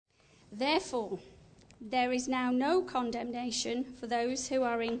Therefore, there is now no condemnation for those who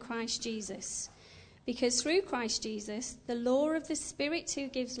are in Christ Jesus, because through Christ Jesus, the law of the Spirit who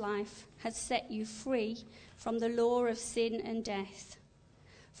gives life has set you free from the law of sin and death.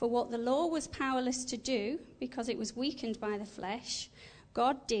 For what the law was powerless to do, because it was weakened by the flesh,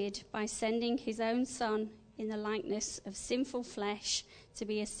 God did by sending his own Son in the likeness of sinful flesh to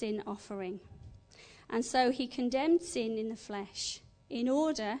be a sin offering. And so he condemned sin in the flesh, in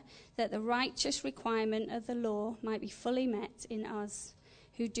order that the righteous requirement of the law might be fully met in us,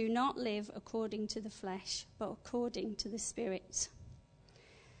 who do not live according to the flesh, but according to the Spirit.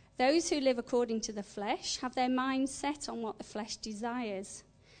 Those who live according to the flesh have their minds set on what the flesh desires,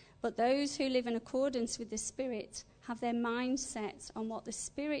 but those who live in accordance with the Spirit have their minds set on what the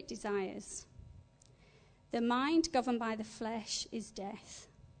Spirit desires. The mind governed by the flesh is death,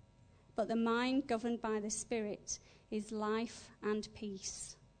 but the mind governed by the Spirit is life and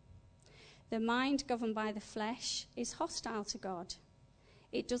peace. The mind governed by the flesh is hostile to God.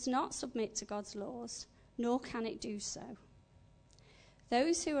 It does not submit to God's laws, nor can it do so.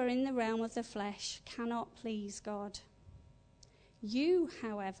 Those who are in the realm of the flesh cannot please God. You,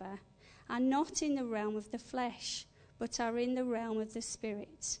 however, are not in the realm of the flesh, but are in the realm of the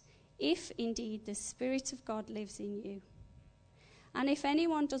Spirit, if indeed the Spirit of God lives in you. And if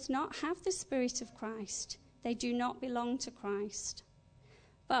anyone does not have the Spirit of Christ, they do not belong to Christ.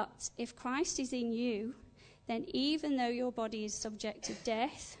 But if Christ is in you, then even though your body is subject to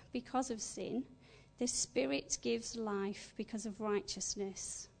death because of sin, the Spirit gives life because of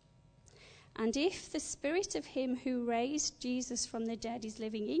righteousness. And if the Spirit of him who raised Jesus from the dead is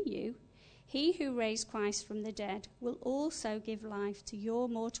living in you, he who raised Christ from the dead will also give life to your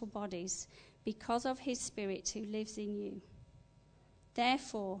mortal bodies because of his Spirit who lives in you.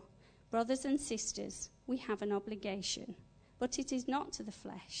 Therefore, brothers and sisters, we have an obligation, but it is not to the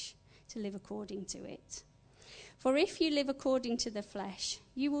flesh to live according to it. For if you live according to the flesh,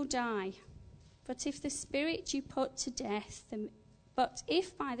 you will die. But if by the Spirit you put to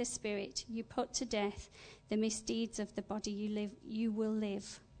death the misdeeds of the body, you will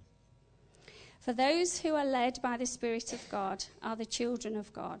live. For those who are led by the Spirit of God are the children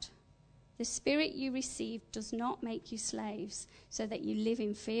of God. The Spirit you received does not make you slaves, so that you live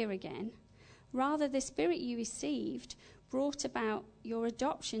in fear again. Rather, the Spirit you received brought about your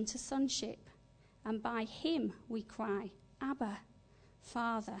adoption to sonship, and by him we cry, Abba,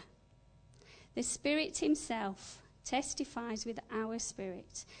 Father. The Spirit himself testifies with our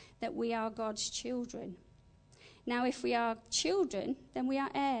spirit that we are God's children. Now, if we are children, then we are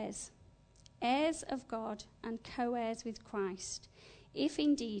heirs, heirs of God and co-heirs with Christ, if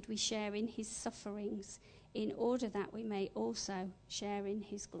indeed we share in his sufferings, in order that we may also share in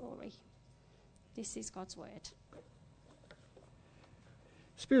his glory. This is God's word.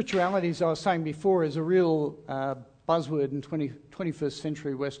 Spirituality, as I was saying before, is a real buzzword in 21st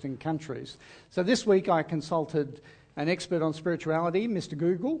century Western countries. So this week I consulted an expert on spirituality, Mr.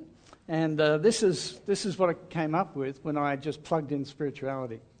 Google, and this is what I came up with when I just plugged in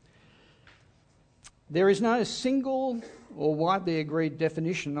spirituality. There is no single or widely agreed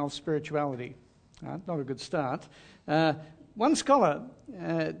definition of spirituality. Not a good start. One scholar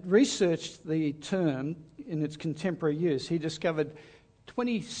researched the term in its contemporary use. He discovered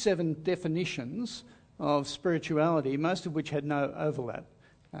 27 definitions of spirituality, most of which had no overlap.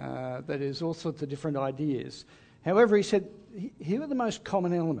 That is, all sorts of different ideas. However, he said, here are the most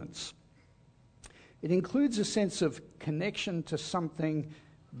common elements. It includes a sense of connection to something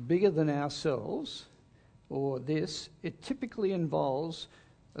bigger than ourselves, or this. It typically involves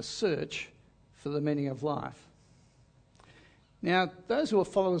a search for the meaning of life. Now, those who are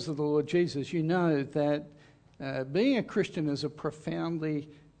followers of the Lord Jesus, you know that being a Christian is a profoundly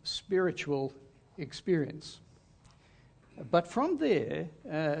spiritual experience. But from there,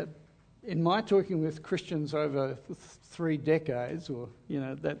 in my talking with Christians over 3 decades, or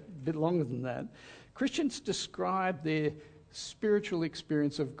that bit longer than that, Christians describe their spiritual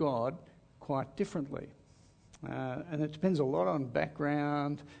experience of God quite differently. And it depends a lot on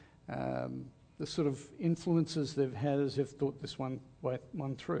background, the sort of influences they've had as they've thought this one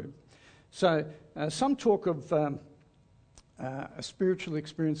through. So some talk of a spiritual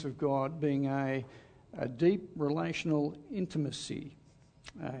experience of God being a deep relational intimacy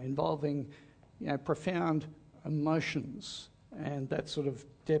involving profound emotions and that sort of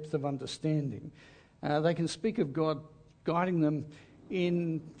depth of understanding. They can speak of God guiding them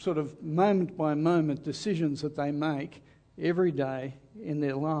in sort of moment-by-moment decisions that they make every day in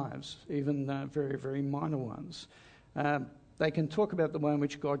their lives, even very, very minor ones. They can talk about the way in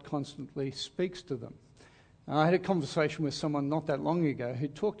which God constantly speaks to them. I had a conversation with someone not that long ago who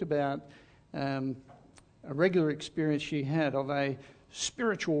talked about a regular experience she had of a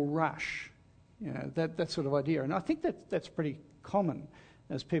spiritual rush, that sort of idea. And I think that's pretty common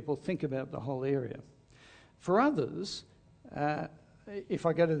as people think about the whole area. For others, if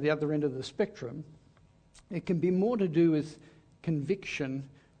I go to the other end of the spectrum, it can be more to do with conviction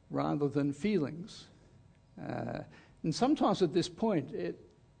rather than feelings. And sometimes at this point,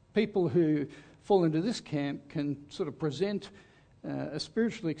 people who fall into this camp can sort of present a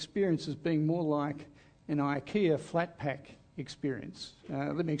spiritual experience as being more like an IKEA flat pack experience.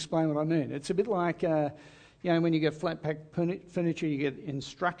 Let me explain what I mean. It's a bit like, when you get flat pack furniture, you get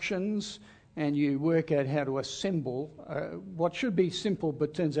instructions and you work out how to assemble what should be simple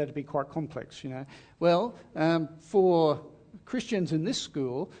but turns out to be quite complex, Well, for Christians in this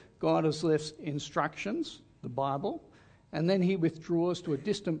school, God has left instructions, the Bible, and then he withdraws to a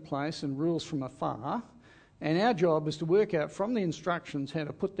distant place and rules from afar. And our job is to work out from the instructions how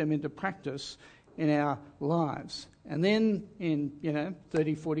to put them into practice in our lives. And then in,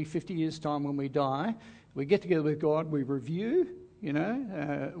 30, 40, 50 years' time when we die, we get together with God, we review,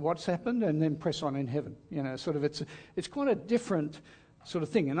 what's happened, and then press on in heaven. It's quite a different sort of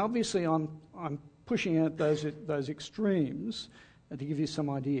thing. And obviously I'm pushing out those extremes to give you some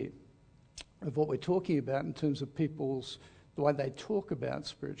idea of what we're talking about in terms of the way they talk about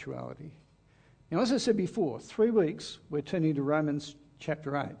spirituality. Now, as I said before, 3 weeks we're turning to Romans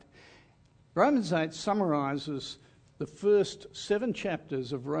chapter 8. Romans 8 summarises the first 7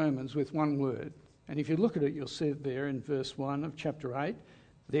 chapters of Romans with one word. And if you look at it, you'll see it there in verse 1 of chapter 8,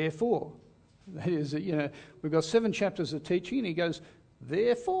 therefore. That is, we've got 7 chapters of teaching, and he goes,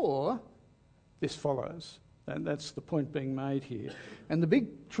 therefore, this follows. And that's the point being made here. And the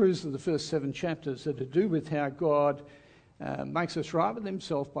big truths of the first 7 chapters are to do with how God makes us right with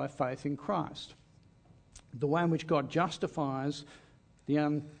himself by faith in Christ. The way in which God justifies the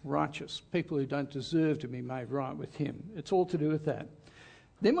unrighteous, people who don't deserve to be made right with him. It's all to do with that.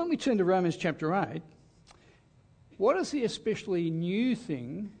 Then when we turn to Romans chapter 8, what is the especially new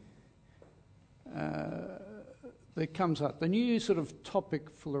thing that comes up? The new sort of topic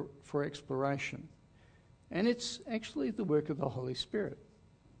for exploration. And it's actually the work of the Holy Spirit.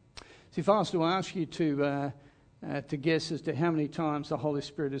 So if I was to ask you to guess as to how many times the Holy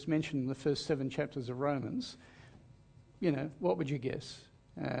Spirit is mentioned in the first 7 chapters of Romans, what would you guess?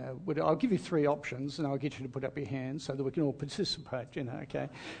 I'll give you 3 options, and I'll get you to put up your hands so that we can all participate. Okay?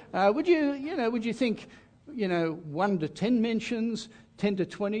 Would you think, 1 to 10 mentions, 10 to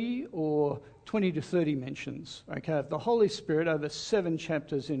 20, or 20 to 30 mentions? Okay, of the Holy Spirit over 7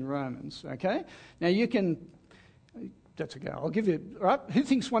 chapters in Romans. Okay, now you can. That's okay. I'll give you. All right. Who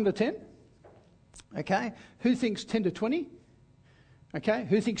thinks 1 to 10? Okay. Who thinks 10 to 20? Okay.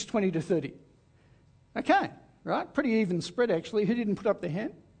 Who thinks 20 to 30? Okay. Right, pretty even spread actually. Who didn't put up their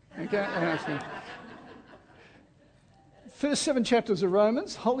hand? Okay, first 7 chapters of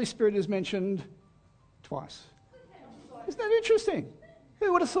Romans, Holy Spirit is mentioned twice. Isn't that interesting?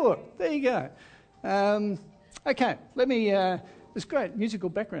 Who would have thought? There you go. Okay, let me. It's great musical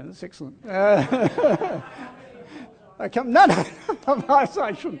background. That's excellent. No, I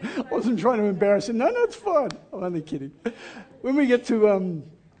wasn't trying to embarrass him. No, it's fine. I'm only kidding. When we get to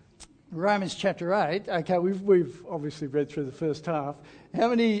Romans chapter 8, okay, we've obviously read through the first half. How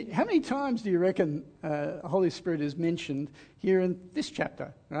many times do you reckon Holy Spirit is mentioned here in this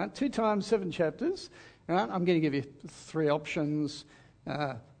chapter? Right, 2 times 7 chapters. Right, I'm going to give you 3 options: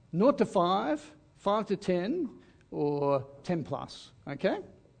 0 to 5, 5 to 10, or 10 plus. Okay,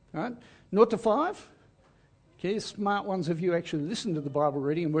 right, 0 to 5. Okay, smart ones of you actually listened to the Bible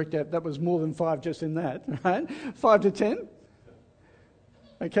reading and worked out that was more than 5 just in that. Right, 5 to 10.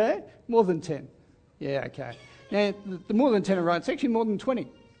 Okay, more than 10. Yeah, okay. Now, the more than 10 are right. It's actually more than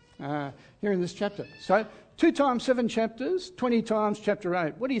 20 here in this chapter. So 2 times 7 chapters, 20 times chapter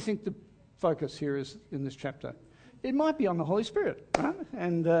 8. What do you think the focus here is in this chapter? It might be on the Holy Spirit, right?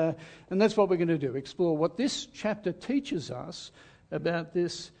 And that's what we're going to do, explore what this chapter teaches us about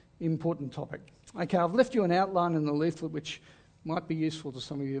this important topic. Okay, I've left you an outline in the leaflet which might be useful to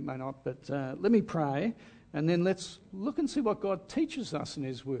some of you, it may not, but let me pray. And then let's look and see what God teaches us in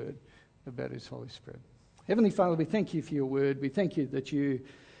his word about his Holy Spirit. Heavenly Father, we thank you for your word. We thank you that you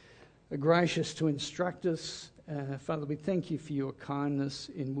are gracious to instruct us. Father, we thank you for your kindness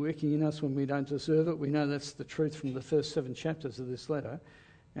in working in us when we don't deserve it. We know that's the truth from the first 7 chapters of this letter.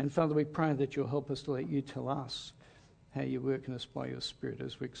 And Father, we pray that you'll help us to let you tell us how you work in us by your Spirit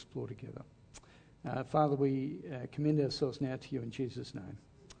as we explore together. Father, we commend ourselves now to you in Jesus' name.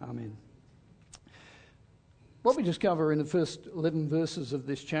 Amen. what we discover in the first 11 verses of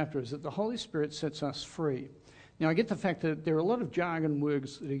this chapter is that the Holy Spirit sets us free. Now, I get the fact that there are a lot of jargon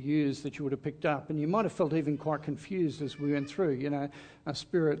words that are used that you would have picked up, and you might have felt even quite confused as we went through, a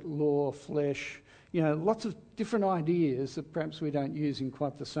spirit, law, flesh, lots of different ideas that perhaps we don't use in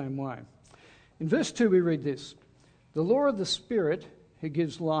quite the same way. In verse 2 we read this: "The law of the Spirit who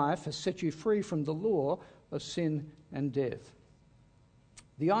gives life has set you free from the law of sin and death."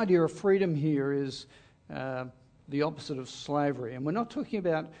 The idea of freedom here is the opposite of slavery, and we're not talking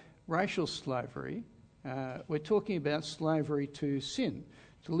about racial slavery. We're talking about slavery to sin,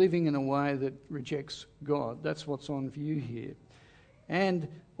 to living in a way that rejects God. That's what's on view here. And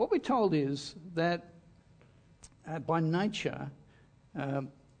what we're told is that by nature,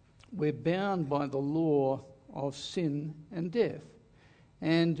 we're bound by the law of sin and death.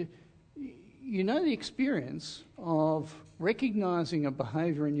 And you know the experience of recognising a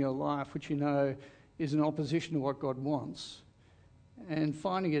behaviour in your life which you know is in opposition to what God wants, and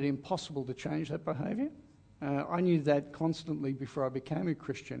finding it impossible to change that behaviour. I knew that constantly before I became a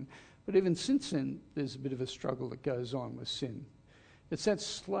Christian, but even since then there's a bit of a struggle that goes on with sin. It's that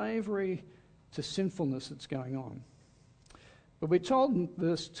slavery to sinfulness that's going on. But we're told in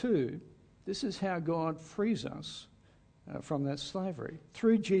verse 2, this is how God frees us from that slavery.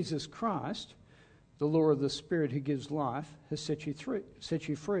 Through Jesus Christ, the law of the Spirit who gives life has set you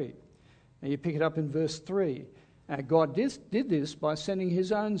free. Now you pick it up in verse 3. God did this by sending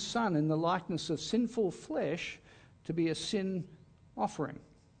his own Son in the likeness of sinful flesh to be a sin offering.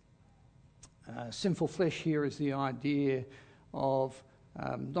 Sinful flesh here is the idea of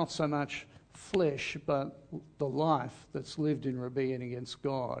not so much flesh, but the life that's lived in rebellion against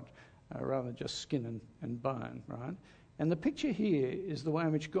God, rather than just skin and bone, right? And the picture here is the way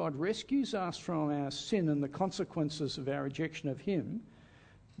in which God rescues us from our sin and the consequences of our rejection of him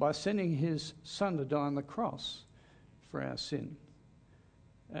by sending his Son to die on the cross for our sin.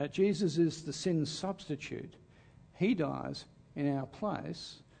 Jesus is the sin substitute. He dies in our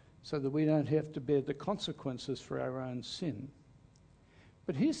place so that we don't have to bear the consequences for our own sin.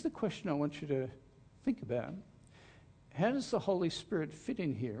 But here's the question I want you to think about. How does the Holy Spirit fit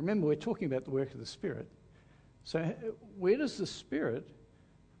in here? Remember, we're talking about the work of the Spirit. So where does the Spirit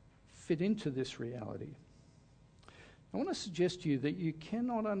fit into this reality? I want to suggest to you that you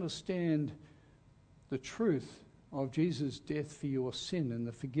cannot understand the truth of Jesus' death for your sin and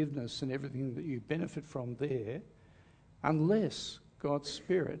the forgiveness and everything that you benefit from there unless God's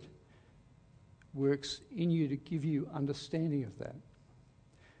Spirit works in you to give you understanding of that.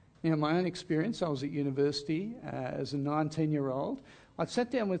 Now, my own experience, I was at university as a 19-year-old. I'd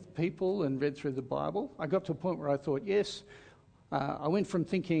sat down with people and read through the Bible. I got to a point where I thought, yes, I went from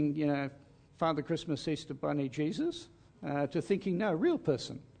thinking, Father Christmas, Easter Bunny, Jesus, to thinking, no, real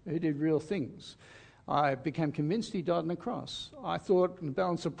person who did real things. I became convinced he died on the cross. I thought, in the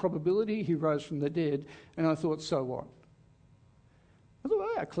balance of probability, he rose from the dead, and I thought, so what? I thought,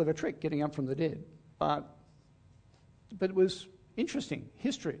 a clever trick, getting up from the dead. But it was interesting,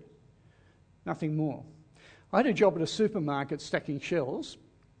 history, nothing more. I had a job at a supermarket stacking shelves,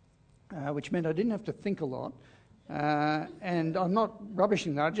 which meant I didn't have to think a lot. And I'm not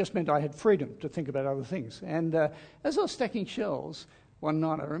rubbishing that, it just meant I had freedom to think about other things. And as I was stacking shelves one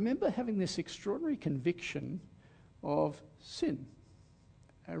night, I remember having this extraordinary conviction of sin,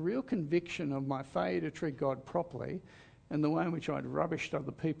 a real conviction of my failure to treat God properly and the way in which I'd rubbished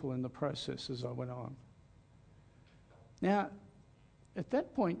other people in the process as I went on. Now, at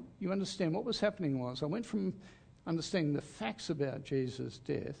that point, you understand what was happening was I went from understanding the facts about Jesus'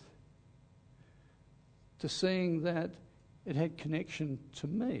 death to seeing that it had connection to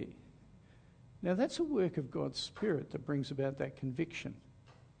me. Now, that's a work of God's Spirit that brings about that conviction.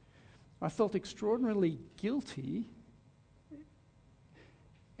 I felt extraordinarily guilty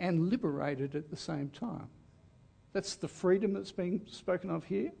and liberated at the same time. That's the freedom that's being spoken of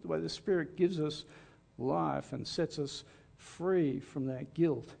here, the way the Spirit gives us life and sets us free from that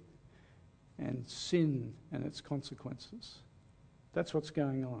guilt and sin and its consequences. That's what's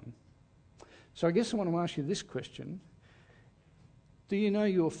going on. So I guess I want to ask you this question. Do you know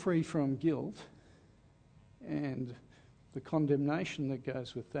you're free from guilt and the condemnation that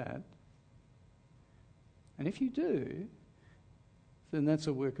goes with that? And if you do, then that's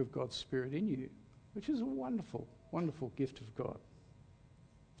a work of God's Spirit in you, which is a wonderful, wonderful gift of God.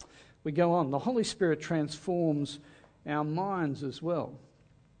 We go on. The Holy Spirit transforms our minds as well.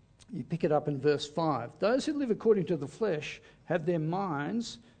 You pick it up in verse 5. Those who live according to the flesh have their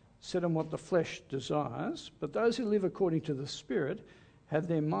minds set on what the flesh desires, but those who live according to the Spirit have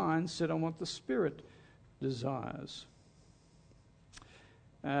their minds set on what the Spirit desires.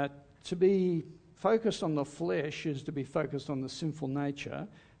 To be focused on the flesh is to be focused on the sinful nature,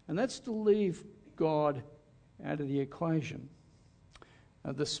 and that's to leave God out of the equation.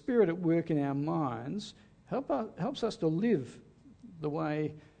 The Spirit at work in our minds helps us to live the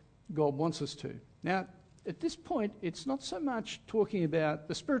way God wants us to. Now, at this point, it's not so much talking about,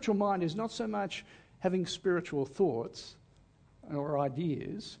 the spiritual mind is not so much having spiritual thoughts or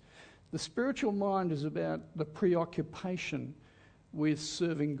ideas. The spiritual mind is about the preoccupation with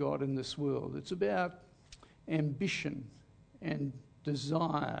serving God in this world. It's about ambition and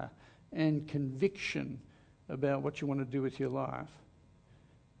desire and conviction about what you want to do with your life.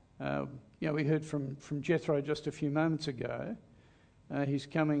 We heard from Jethro just a few moments ago. He's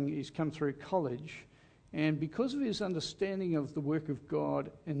come through college, and because of his understanding of the work of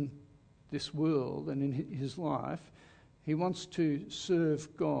God in this world and in his life, he wants to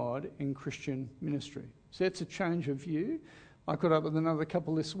serve God in Christian ministry. So that's a change of view. I caught up with another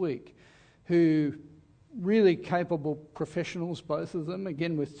couple this week who really capable professionals, both of them,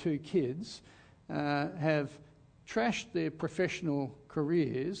 again with 2 kids, have trashed their professional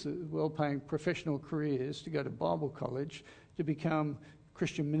careers, well-paying professional careers, to go to Bible college to become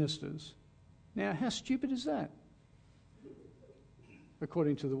Christian ministers. Now, how stupid is that,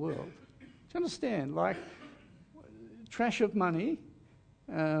 according to the world? Do you understand? Like, trash of money,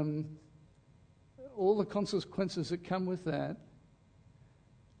 all the consequences that come with that.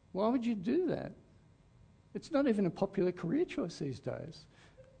 Why would you do that? It's not even a popular career choice these days.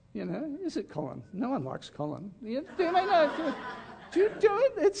 Is it, Colin? No one likes Colin. Do you do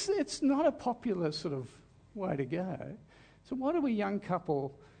it? It's not a popular sort of way to go. So why do a young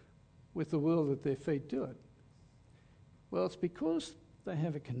couple with the world at their feet do it? Well, it's because they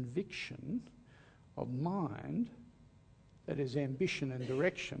have a conviction of mind that is ambition and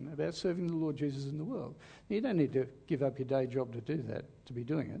direction about serving the Lord Jesus in the world. Now, you don't need to give up your day job to do that, to be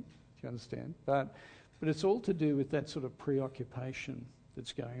doing it, do you understand? But it's all to do with that sort of preoccupation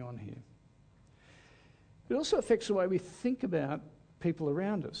that's going on here. It also affects the way we think about people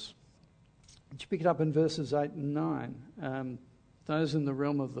around us. You pick it up in verses 8 and 9. Those in the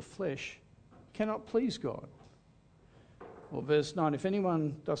realm of the flesh cannot please God. Or verse 9, if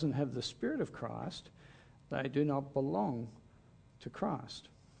anyone doesn't have the Spirit of Christ, they do not belong to Christ.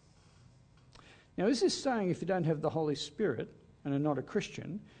 Now, is this saying if you don't have the Holy Spirit and are not a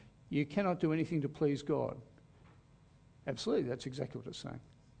Christian, you cannot do anything to please God? Absolutely, that's exactly what it's saying.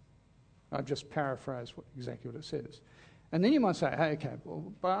 I've just paraphrased exactly what it says. And then you might say, hey, okay,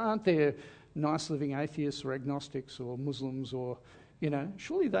 well, but aren't there nice living atheists or agnostics or Muslims or,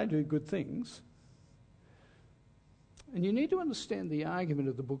 surely they do good things? And you need to understand the argument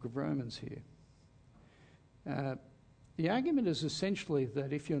of the book of Romans here. The argument is essentially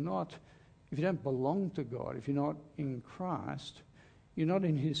that if you don't belong to God, if you're not in Christ, you're not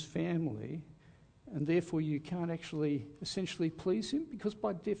in his family, and therefore you can't actually essentially please him, because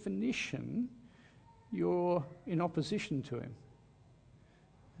by definition you're in opposition to him.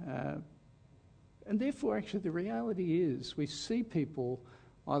 And therefore actually the reality is we see people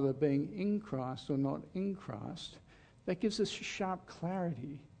either being in Christ or not in Christ. That gives us sharp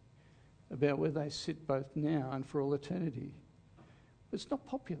clarity about where they sit both now and for all eternity. It's not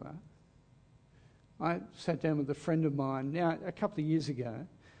popular. I sat down with a friend of mine now a couple of years ago,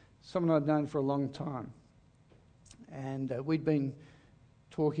 someone I'd known for a long time, and we'd been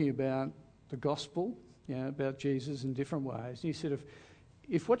talking about the gospel, about Jesus in different ways. And he said,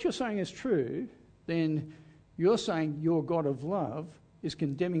 if what you're saying is true, then you're saying your God of love is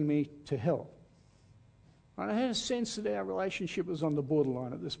condemning me to hell. I had a sense that our relationship was on the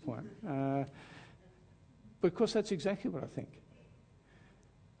borderline at this point, because that's exactly what I think.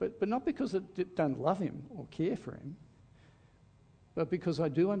 But not because I don't love him or care for him, but because I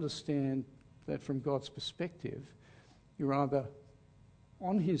do understand that from God's perspective, you're either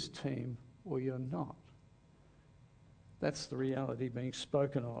on his team or you're not. That's the reality being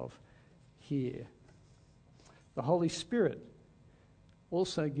spoken of here. The Holy Spirit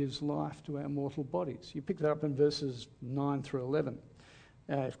also gives life to our mortal bodies. You pick that up in verses 9 through 11.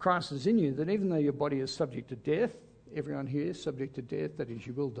 If Christ is in you, then even though your body is subject to death, everyone here is subject to death, that is,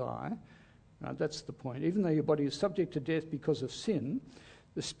 you will die. That's the point. Even though your body is subject to death because of sin,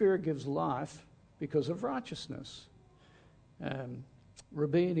 the Spirit gives life because of righteousness.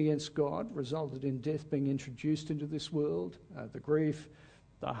 Rebellion against God resulted in death being introduced into this world, the grief,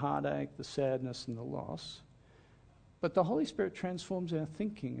 the heartache, the sadness and the loss. But the Holy Spirit transforms our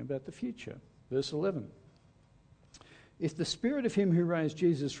thinking about the future. Verse 11. If the Spirit of him who raised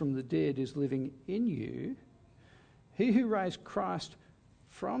Jesus from the dead is living in you, he who raised Christ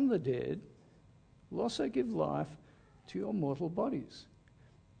from the dead will also give life to your mortal bodies.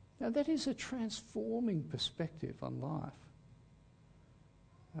 Now, that is a transforming perspective on life.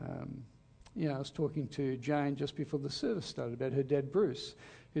 I was talking to Jane just before the service started about her dad, Bruce,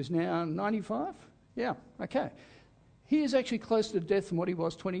 who's now 95. Yeah, okay. He is actually closer to death than what he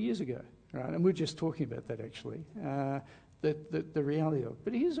was 20 years ago, right? And we're just talking about that, actually, the reality of it.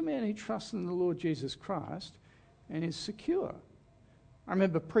 But he's a man who trusts in the Lord Jesus Christ and is secure. I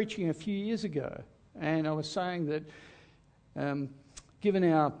remember preaching a few years ago, and I was saying that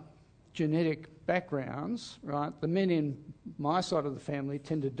given our genetic backgrounds, right, the men in my side of the family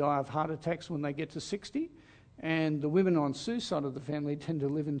tend to die of heart attacks when they get to 60, and the women on Sue's side of the family tend to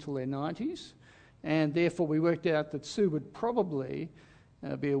live until their 90s, and therefore we worked out that Sue would probably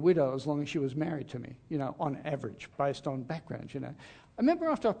be a widow as long as she was married to me, on average, based on backgrounds, I remember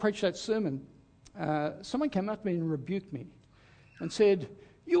after I preached that sermon, someone came up to me and rebuked me and said,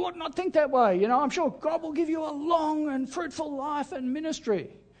 "You ought not think that way, I'm sure God will give you a long and fruitful life and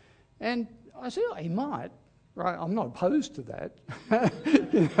ministry." And I said, "Oh, he might, right? I'm not opposed to that."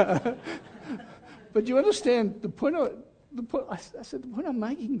 But you understand the point I said, the point I'm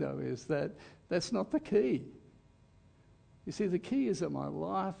making, though, is that that's not the key. You see, the key is that my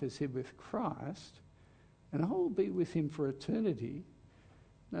life is hid with Christ, and I will be with him for eternity,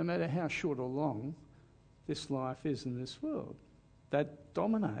 no matter how short or long this life is in this world. That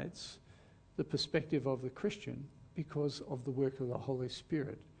dominates the perspective of the Christian because of the work of the Holy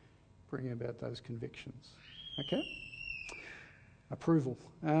Spirit bringing about those convictions. Okay? Approval.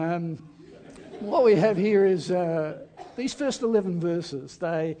 What we have here is these first 11 verses.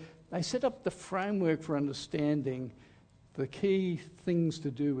 They set up the framework for understanding the key things to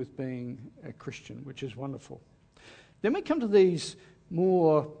do with being a Christian, which is wonderful. Then we come to these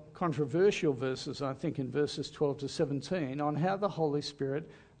more controversial verses, I think, in verses 12 to 17, on how the Holy Spirit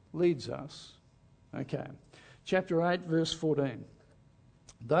leads us. Okay. Chapter 8, verse 14.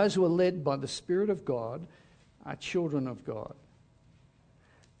 Those who are led by the Spirit of God are children of God.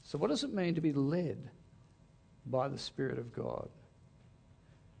 So what does it mean to be led by the Spirit of God?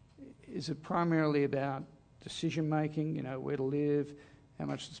 Is it primarily about decision making, where to live, how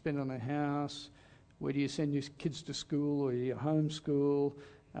much to spend on a house, where do you send your kids to school, or do you homeschool,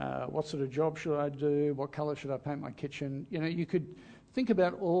 what sort of job should I do, what colour should I paint my kitchen? You could think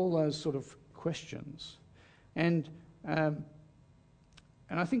about all those sort of questions. And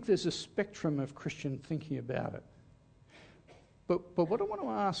I think there's a spectrum of Christian thinking about it. But what I want to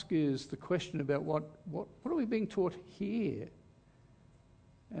ask is the question about what are we being taught here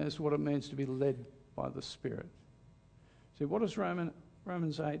as what it means to be led by the Spirit. See, what does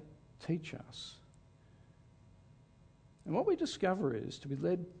Romans 8 teach us? And what we discover is to be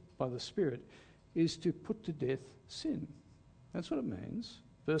led by the Spirit is to put to death sin. That's what it means.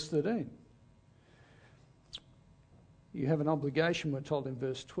 Verse 13. You have an obligation, we're told in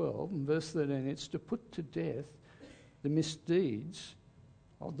verse 12. In verse 13, it's to put to death the misdeeds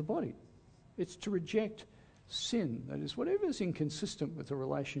of the body. It's to reject sin. That is, whatever is inconsistent with a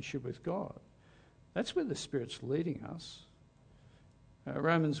relationship with God. That's where the Spirit's leading us.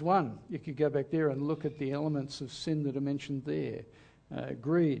 Romans 1, you could go back there and look at the elements of sin that are mentioned there.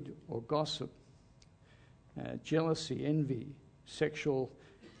 Greed or gossip, jealousy, envy, sexual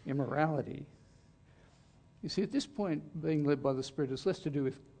immorality. You see, at this point, being led by the Spirit has less to do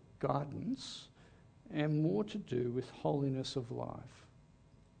with guidance and more to do with holiness of life.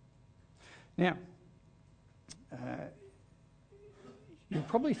 Now, you're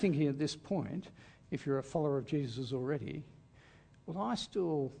probably thinking at this point, if you're a follower of Jesus already, well, I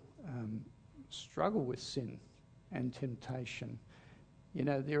still struggle with sin and temptation.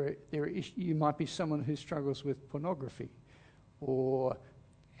 There are you might be someone who struggles with pornography or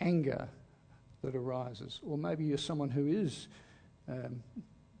anger that arises, or maybe you're someone who is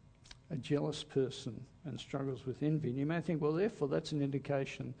a jealous person and struggles with envy. And you may think, well, therefore, that's an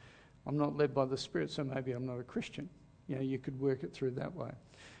indication I'm not led by the Spirit, so maybe I'm not a Christian. You could work it through that way.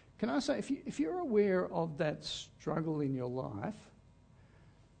 Can I say, if you're aware of that struggle in your life,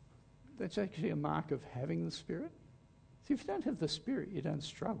 that's actually a mark of having the Spirit. See, if you don't have the Spirit, you don't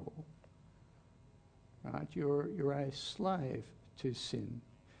struggle. Right? You're a slave to sin.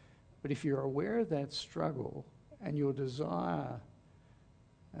 But if you're aware of that struggle and your desire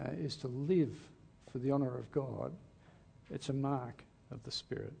is to live for the honour of God, it's a mark of the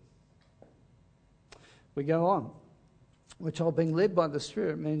Spirit. We go on. We're told being led by the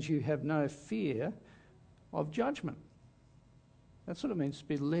Spirit means you have no fear of judgment. That's what it means to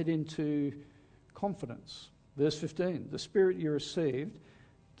be led into confidence. Verse 15, the Spirit you received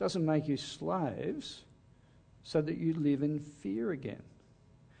doesn't make you slaves so that you live in fear again.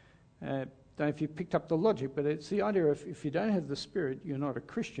 don't know if you picked up the logic, but it's the idea of if you don't have the Spirit, you're not a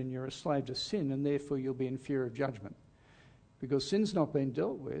Christian, you're a slave to sin, and therefore you'll be in fear of judgment. Because sin's not been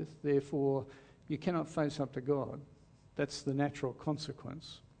dealt with, therefore you cannot face up to God. That's the natural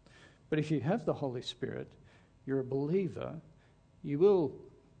consequence. But if you have the Holy Spirit, you're a believer, you will,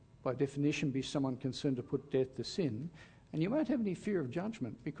 by definition, be someone concerned to put death to sin, and you won't have any fear of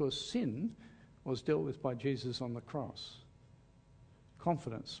judgment because sin was dealt with by Jesus on the cross.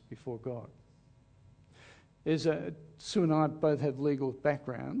 Confidence before God. Sue and I both have legal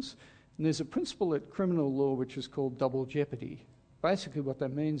backgrounds, and there's a principle at criminal law which is called double jeopardy. Basically what that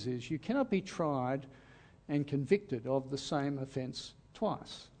means is you cannot be tried and convicted of the same offence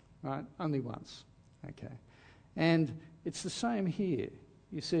twice, right? Only once, okay? And it's the same here.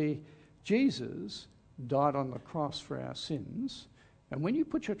 You see, Jesus died on the cross for our sins, and when you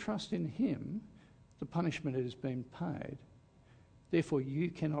put your trust in him, the punishment has been paid. Therefore,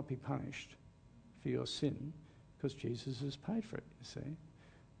 you cannot be punished for your sin because Jesus has paid for it, you see.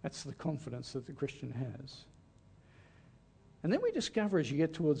 That's the confidence that the Christian has. And then we discover as you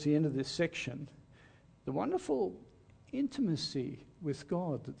get towards the end of this section, the wonderful intimacy with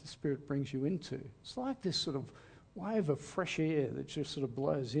God that the Spirit brings you into. It's like this sort of wave of fresh air that just sort of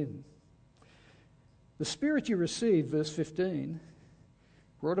blows in. The Spirit you received, verse 15,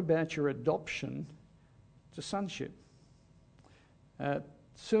 brought about your adoption to sonship.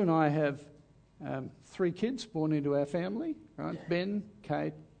 Sue and I have 3 kids born into our family, right? Ben,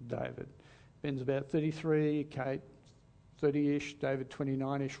 Kate, David. Ben's about 33, Kate 30-ish, David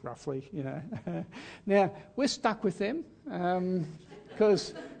 29-ish, roughly, you know. Now, we're stuck with them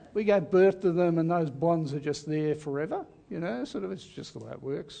because we gave birth to them and those bonds are just there forever, you know, sort of it's just the way it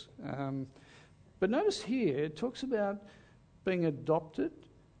works. But notice here, it talks about being adopted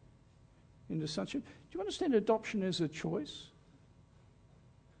into sonship. Do you understand adoption is a choice?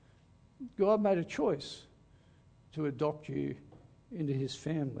 God made a choice to adopt you into his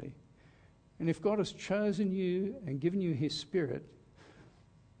family. And if God has chosen you and given you his Spirit,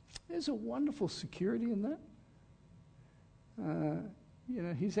 there's a wonderful security in that. You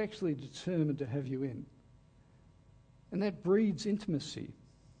know, he's actually determined to have you in. And that breeds intimacy.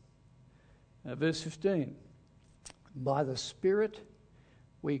 Verse 15, by the Spirit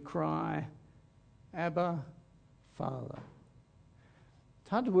we cry, Abba, Father. It's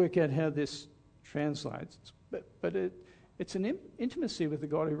hard to work out how this translates, but it's an intimacy with the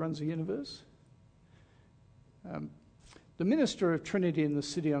God who runs the universe. The minister of Trinity in the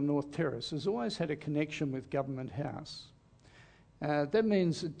city on North Terrace has always had a connection with Government House. That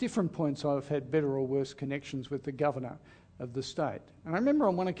means at different points I've had better or worse connections with the governor of the state. And I remember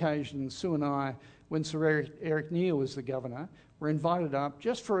on one occasion, Sue and I, when Sir Eric Neal was the governor, were invited up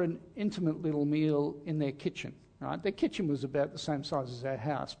just for an intimate little meal in their kitchen. Right? Their kitchen was about the same size as our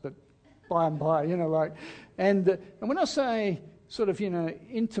house, but by and by, you know, like... And when I say sort of, you know,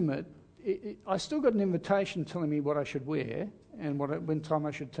 intimate, I still got an invitation telling me what I should wear and when time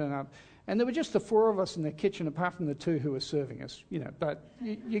I should turn up. And there were just the 4 of us in the kitchen, apart from the 2 who were serving us, you know, but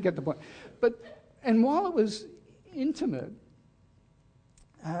you get the point. And while it was intimate,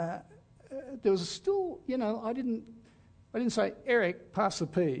 there was still, you know, I didn't say, Eric, pass the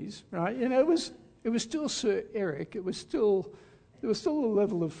peas, right? You know, it was still Sir Eric. There was still a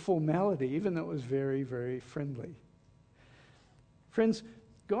level of formality, even though it was very, very friendly. Friends,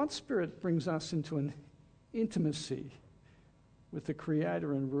 God's Spirit brings us into an intimacy with the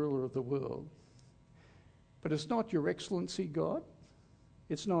Creator and Ruler of the world. But it's not Your Excellency God.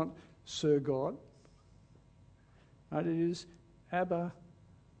 It's not Sir God. Right? It is Abba,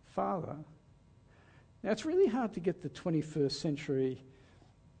 Father. Now, it's really hard to get the 21st century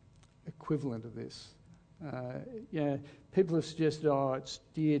equivalent of this. People have suggested, it's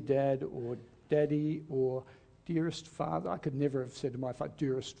dear Dad or Daddy or dearest Father. I could never have said to my father,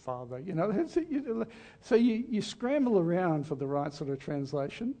 dearest Father. You know, so you scramble around for the right sort of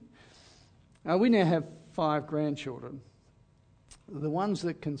translation. We now have 5 grandchildren. The ones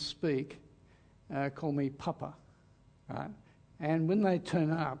that can speak call me Papa, right? And when they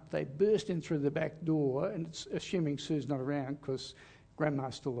turn up, they burst in through the back door, and it's assuming Sue's not around because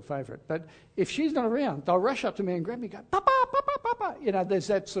Grandma's still the favourite. But if she's not around, they'll rush up to me and grab me and go, Papa, Papa, Papa. You know, there's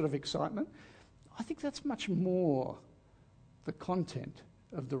that sort of excitement. I think that's much more the content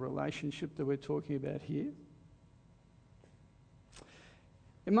of the relationship that we're talking about here.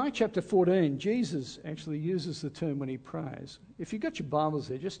 In Mark chapter 14, Jesus actually uses the term when he prays. If you've got your Bibles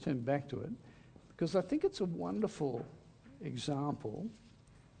there, just turn back to it, because I think it's a wonderful example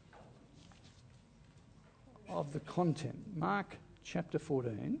of the content. Mark chapter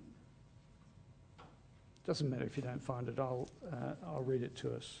 14. Doesn't matter if you don't find it, I'll read it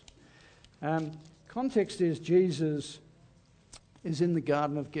to us. Context is Jesus is in the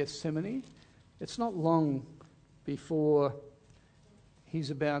Garden of Gethsemane. It's not long before he's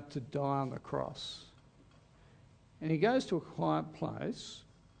about to die on the cross. And he goes to a quiet place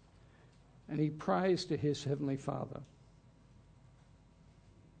and he prays to his Heavenly Father.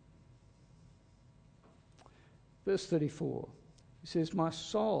 Verse 34, he says, "My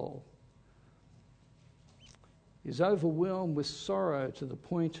soul is overwhelmed with sorrow to the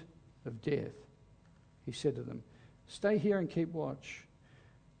point of death." He said to them, "Stay here and keep watch."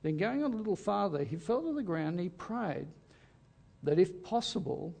 Then going on a little farther, he fell to the ground and he prayed that if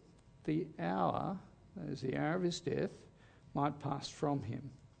possible, the hour, that is the hour of his death, might pass from him.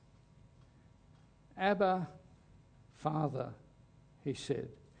 "Abba, Father," he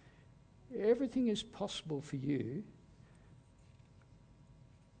said, "everything is possible for you.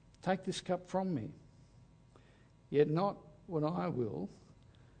 Take this cup from me. Yet not what I will,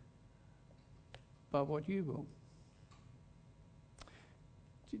 but what you will."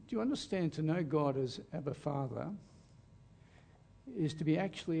 Do you understand? To know God as Abba Father is to be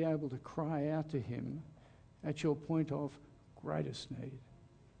actually able to cry out to him at your point of greatest need,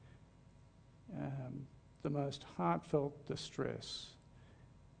 the most heartfelt distress,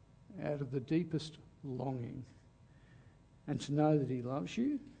 out of the deepest longing, and to know that he loves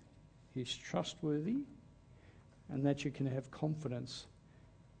you, he's trustworthy, and that you can have confidence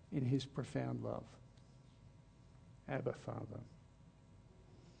in his profound love. Abba, Father.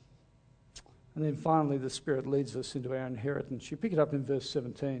 And then finally, the Spirit leads us into our inheritance. You pick it up in verse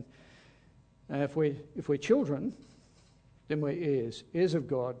 17. If we're children, then we're heirs of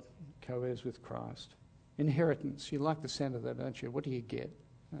God, co-heirs with Christ. Inheritance, you like the sound of that, don't you? What do you get?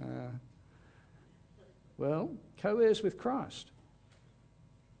 Well, co-heirs with Christ.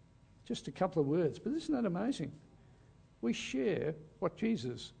 Just a couple of words, but isn't that amazing? We share what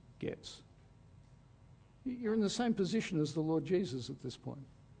Jesus gets. You're in the same position as the Lord Jesus at this point.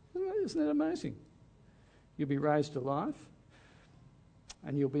 Isn't that amazing? You'll be raised to life,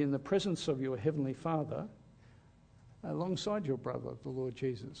 and you'll be in the presence of your Heavenly Father alongside your brother, the Lord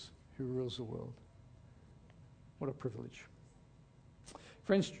Jesus, who rules the world. What a privilege.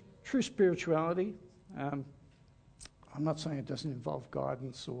 Friends, true spirituality, I'm not saying it doesn't involve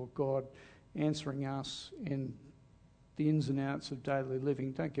guidance or God answering us in the ins and outs of daily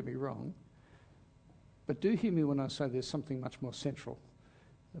living, don't get me wrong. But do hear me when I say there's something much more central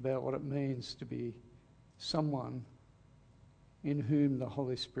about what it means to be someone in whom the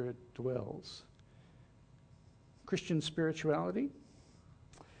Holy Spirit dwells. Christian spirituality,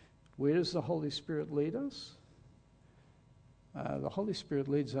 where does the Holy Spirit lead us? The Holy Spirit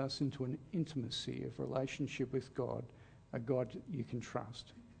leads us into an intimacy of relationship with God, a God you can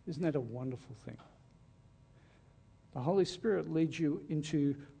trust. Isn't that a wonderful thing? The Holy Spirit leads you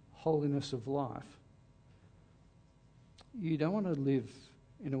into holiness of life. You don't want to live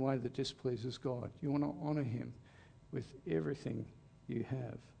in a way that displeases God. You want to honour him with everything you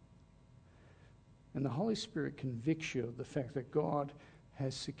have. And the Holy Spirit convicts you of the fact that God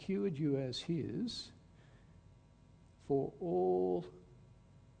has secured you as his for all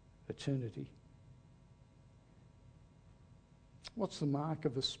eternity. What's the mark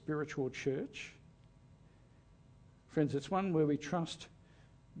of a spiritual church? Friends, it's one where we trust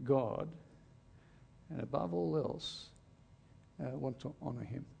God and above all else want to honour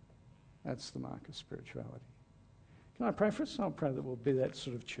him. That's the mark of spirituality. Can I pray for us? I'll pray that we'll be that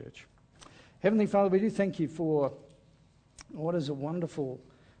sort of church. Heavenly Father, we do thank you for what is a wonderful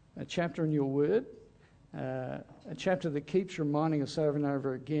chapter in your word, a chapter that keeps reminding us over and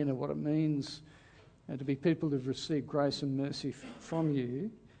over again of what it means to be people who've received grace and mercy from you,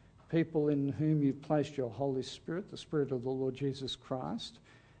 people in whom you've placed your Holy Spirit, the Spirit of the Lord Jesus Christ,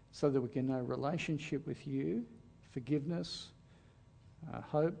 so that we can know relationship with you, forgiveness,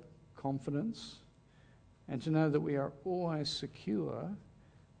 hope, confidence, and to know that we are always secure,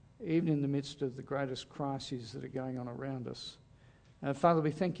 even in the midst of the greatest crises that are going on around us. Father,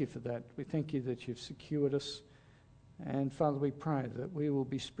 we thank you for that. We thank you that you've secured us. And Father, we pray that we will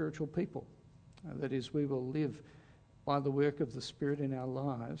be spiritual people. That is, we will live by the work of the Spirit in our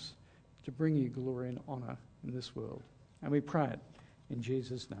lives to bring you glory and honour in this world. And we pray it in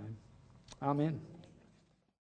Jesus' name. Amen.